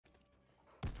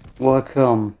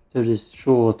Welcome to this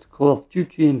short Call of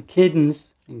Duty and Kittens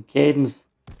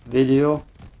video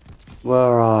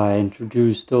where I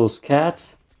introduce those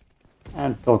cats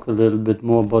and talk a little bit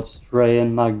more about Stray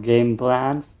and my game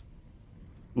plans.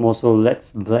 More so let's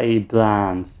play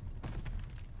plans.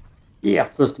 Yeah,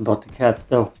 first about the cats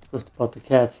though.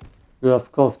 We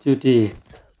have Call of Duty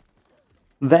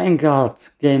Vanguard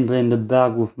gameplay in the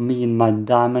bag with me and my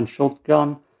diamond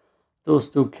shotgun. Those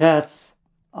two cats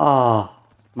are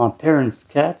my parents'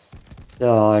 cats. There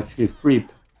are actually 3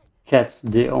 cats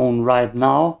they own right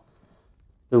now.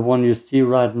 The one you see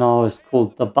right now is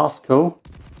called Tabasco.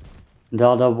 The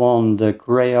other one, the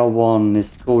grayer one,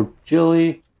 is called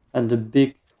Chillie. And the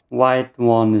big white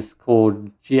one is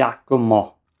called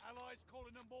Giacomo.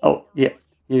 Oh yeah,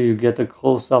 here you get a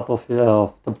close-up of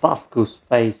Tabasco's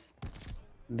face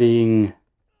being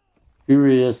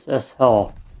furious as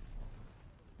hell.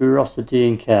 Curiosity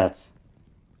in cats.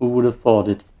 Who would have thought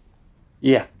it?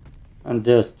 Yeah, and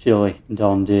there's Chillie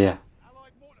down there.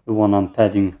 The one I'm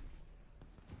petting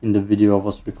in the video I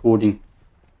was recording.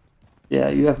 Yeah,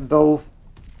 you have both.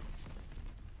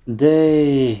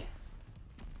 My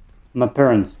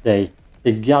parents, they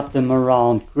got them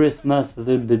around Christmas, a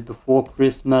little bit before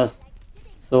Christmas.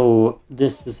 So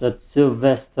this is at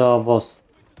Sylvester. I was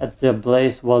at their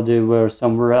place while they were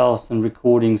somewhere else and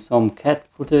recording some cat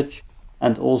footage.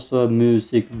 And also a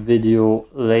music video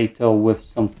later with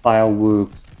some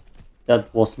fireworks.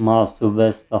 That was my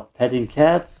Sylvester petting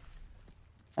cats.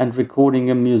 And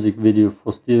recording a music video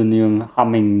for Still New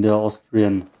humming the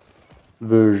Austrian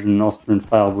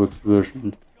fireworks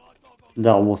version.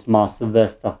 That was my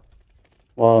Sylvester.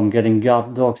 While I'm getting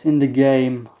guard dogs in the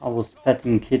game, I was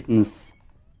petting kittens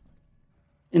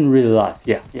in real life.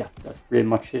 Yeah, that's pretty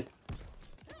much it.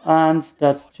 And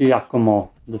that's Giacomo,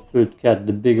 the third cat,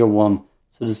 the bigger one.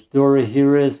 So the story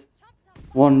here is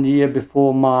 1 year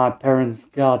before my parents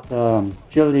got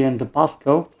Chillie and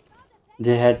Tabasco,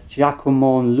 they had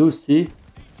Giacomo and Lucy.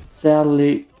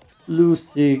 Sadly,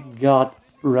 Lucy got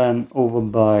ran over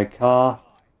by a car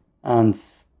and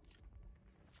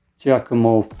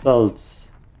Giacomo felt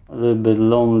a little bit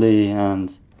lonely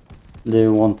and they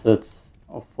wanted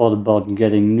or thought about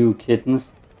getting new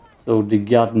kittens. So they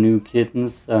got new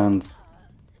kittens and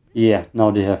yeah,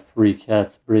 now they have 3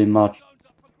 cats pretty much.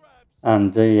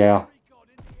 And yeah,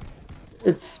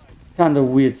 it's kind of a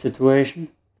weird situation.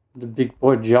 The big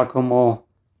boy Giacomo,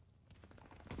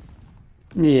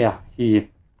 yeah, he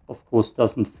of course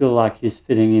doesn't feel like he's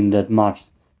fitting in that much.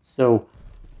 So,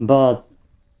 but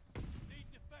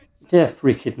there are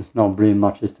 3 kittens now pretty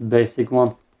much is the basic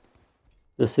one.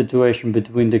 The situation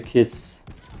between the kittens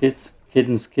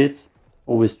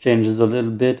always changes a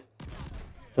little bit.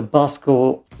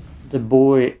 Tabasco, the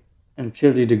boy, and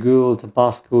Chillie, the girl,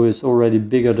 Tabasco, is already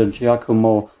bigger than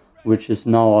Giacomo, which is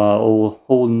now a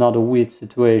whole nother weird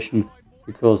situation.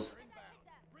 Because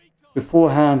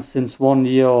beforehand, since 1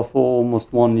 year or for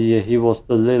almost 1 year, he was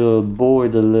the little boy,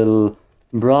 the little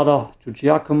brother to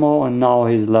Giacomo, and now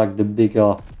he's like the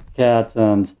bigger cat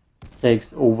and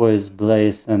takes over his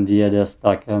place. And yeah, there's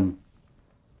like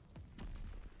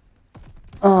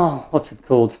what's it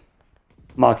called?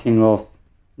 Marking of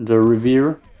the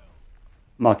reverie.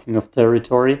 Marking of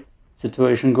territory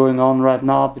situation going on right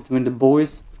now between the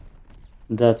boys.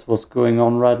 That's what's going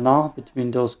on right now between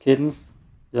those kittens.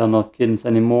 They are not kittens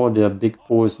anymore, they are big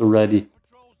boys already.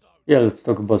 Yeah, let's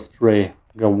talk about Stray.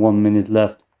 Got 1 minute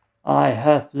left. I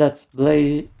have let's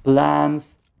play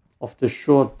plans of the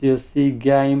short DLC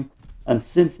game, and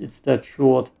since it's that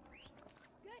short,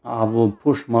 I will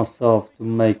push myself to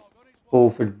make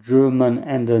both a German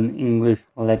and an English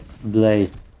let's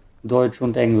play. Deutsch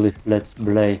und English let's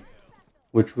play,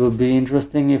 which will be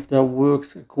interesting if that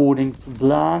works according to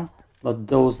plan. But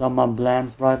those are my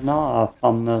plans right now. I have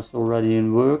thumbnails already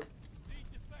in work,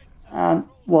 and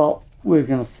well, we're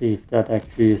gonna see if that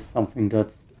actually is something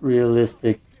that's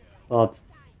realistic. But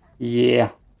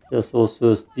yeah, there's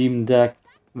also a Steam Deck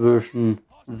version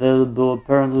available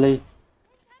apparently.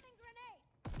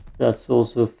 That's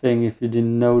also a thing if you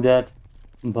didn't know that.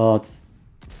 But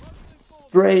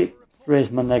Stray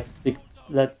is my next big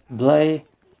let's play,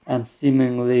 and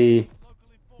seemingly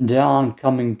there aren't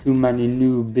coming too many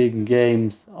new big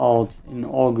games out in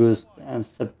August and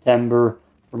September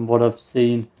from what I've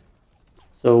seen.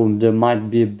 So there might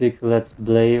be a big let's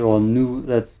play or new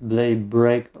let's play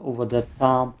break over that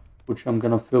time, which I'm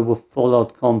gonna fill with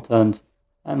Fallout content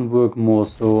and work more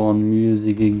so on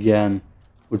music again,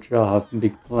 which I have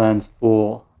big plans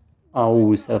for. I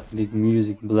always have big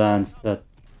music plans that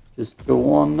just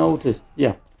go unnoticed.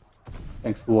 Yeah,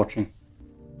 thanks for watching.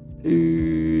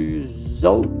 Peace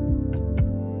out.